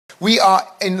We are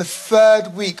in the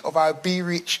third week of our Be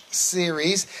Reach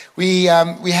series. We've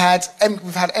had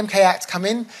MK Act come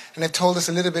in and they've told us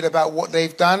a little bit about what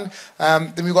they've done.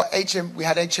 Then we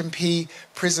had HMP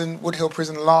Prison, Wood Hill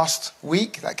Prison last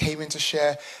week that came in to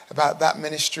share about that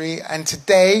ministry. And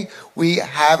today we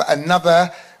have another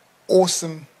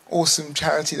awesome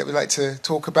charity that we'd like to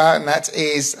talk about, and that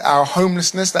is our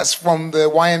homelessness. That's from the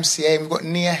Ymca. We've got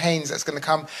Nia Haynes that's going to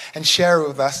come and share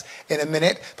with us in a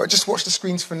minute. But just watch the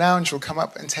screens for now and she'll come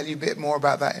up and tell you a bit more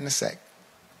about that in a sec.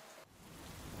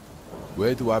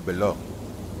 Where do I belong?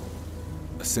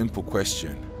 A simple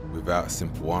question without a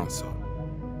simple answer.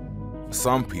 For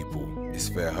some people, it's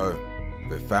their home,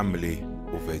 their family,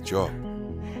 or their job.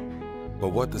 But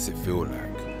what does it feel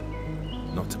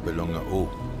like? Not to belong at all.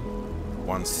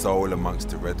 One soul amongst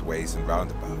the red ways and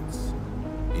roundabouts,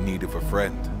 in need of a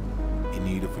friend, in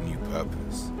need of a new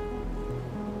purpose.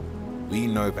 We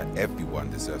know that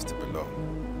everyone deserves to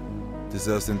belong,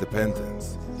 deserves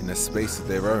independence, in a space of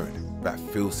their own that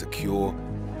feels secure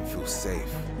and feels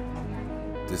safe,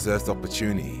 deserves the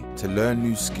opportunity to learn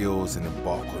new skills and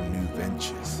embark on new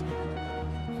ventures.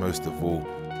 Most of all,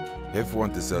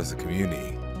 everyone deserves a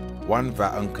community, one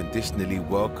that unconditionally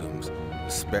welcomes,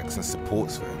 respects and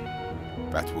supports them,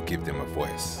 that will give them a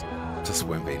voice, just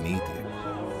when they need it.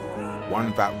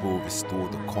 One that will restore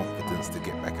the confidence to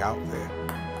get back out there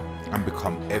and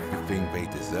become everything they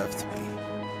deserve to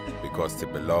be. Because to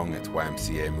belong at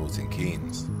Ymca Milton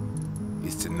Keynes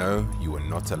is to know you are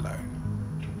not alone.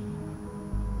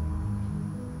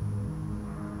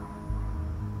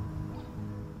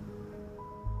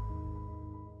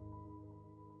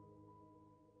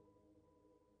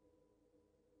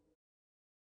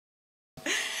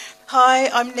 Hi,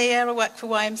 I'm Nia. I work for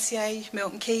Ymca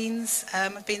Milton Keynes.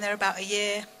 I've been there about a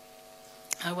year.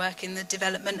 I work in the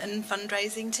development and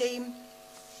fundraising team.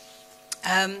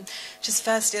 Just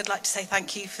firstly, I'd like to say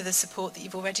thank you for the support that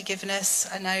you've already given us.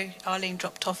 I know Arlene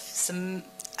dropped off some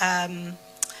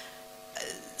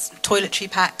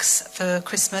toiletry packs for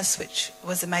Christmas, which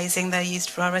was amazing. They're used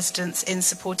for our residents in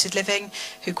supported living,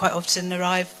 who quite often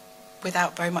arrive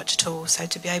without very much at all. So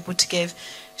to be able to give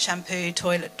shampoo,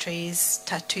 toiletries,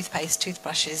 toothpaste,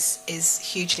 toothbrushes is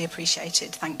hugely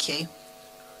appreciated. Thank you.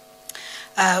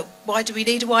 Why do we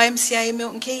need a Ymca in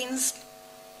Milton Keynes?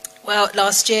 Well,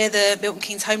 last year the Milton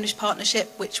Keynes Homeless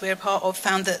Partnership, which we're a part of,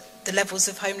 found that the levels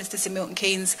of homelessness in Milton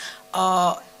Keynes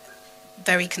are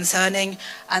very concerning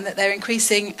and that they're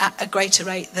increasing at a greater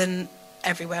rate than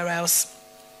everywhere else.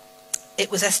 It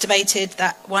was estimated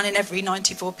that 1 in every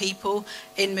 94 people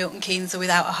in Milton Keynes are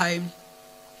without a home.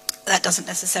 That doesn't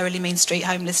necessarily mean street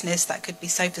homelessness. That could be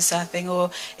sofa surfing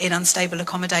or in unstable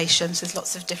accommodations. There's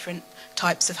lots of different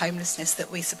types of homelessness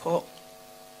that we support.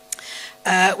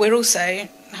 We also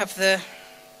have the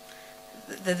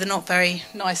not very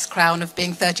nice crown of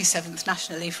being 37th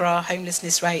nationally for our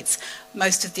homelessness rates.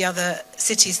 Most of the other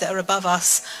cities that are above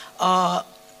us are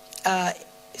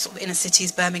sort of inner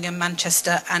cities, Birmingham,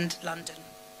 Manchester and London.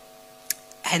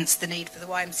 Hence the need for the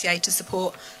Ymca to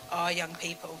support our young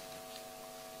people.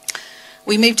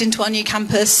 We moved into our new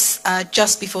campus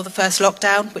just before the first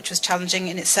lockdown, which was challenging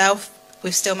in itself.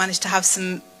 We've still managed to have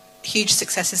some huge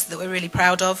successes that we're really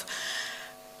proud of.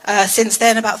 Since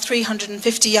then, about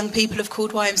 350 young people have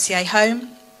called Ymca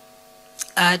home.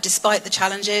 Despite the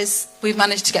challenges, we've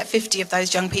managed to get 50 of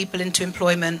those young people into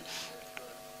employment.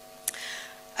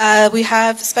 We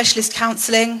have specialist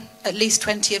counselling. At least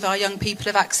 20 of our young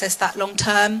people have accessed that long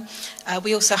term.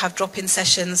 We also have drop-in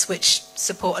sessions which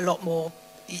support a lot more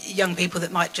young people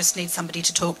that might just need somebody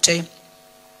to talk to.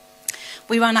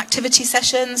 We run activity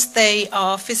sessions. They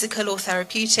are physical or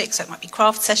therapeutic, so it might be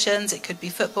craft sessions, it could be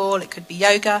football, it could be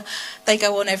yoga. They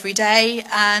go on every day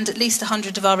and at least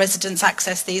 100 of our residents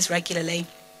access these regularly.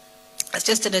 It's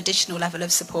just an additional level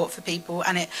of support for people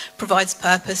and it provides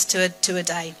purpose to a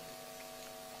day.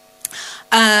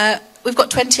 We've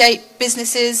got 28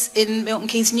 businesses in Milton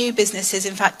Keynes, new businesses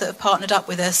in fact, that have partnered up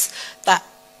with us that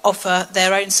offer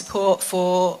their own support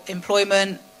for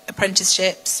employment,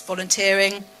 apprenticeships,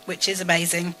 volunteering, which is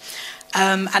amazing.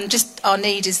 And just our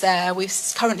need is there.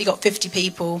 We've currently got 50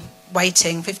 people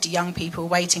waiting, 50 young people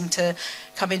waiting to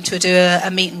come in to do a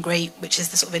meet and greet, which is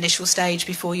the sort of initial stage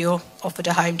before you're offered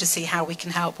a home to see how we can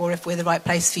help or if we're the right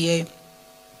place for you.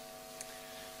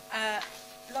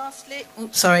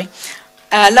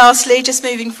 Lastly, just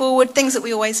moving forward, things that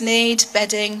we always need: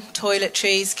 bedding,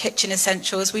 toiletries, kitchen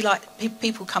essentials. We like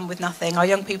people come with nothing. Our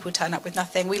young people turn up with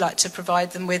nothing. We like to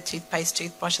provide them with toothpaste,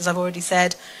 toothbrush, as I've already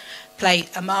said, plate,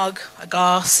 a mug, a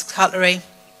glass, cutlery,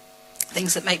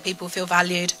 things that make people feel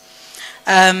valued.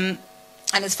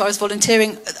 And as far as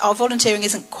volunteering, our volunteering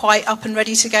isn't quite up and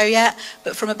ready to go yet,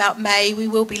 but from about May we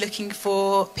will be looking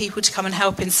for people to come and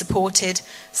help in supported,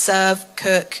 serve,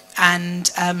 cook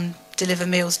and deliver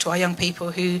meals to our young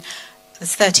people who,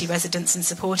 there's 30 residents in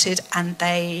supported and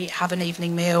they have an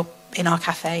evening meal in our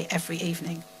cafe every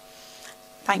evening.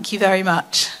 Thank you very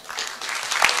much.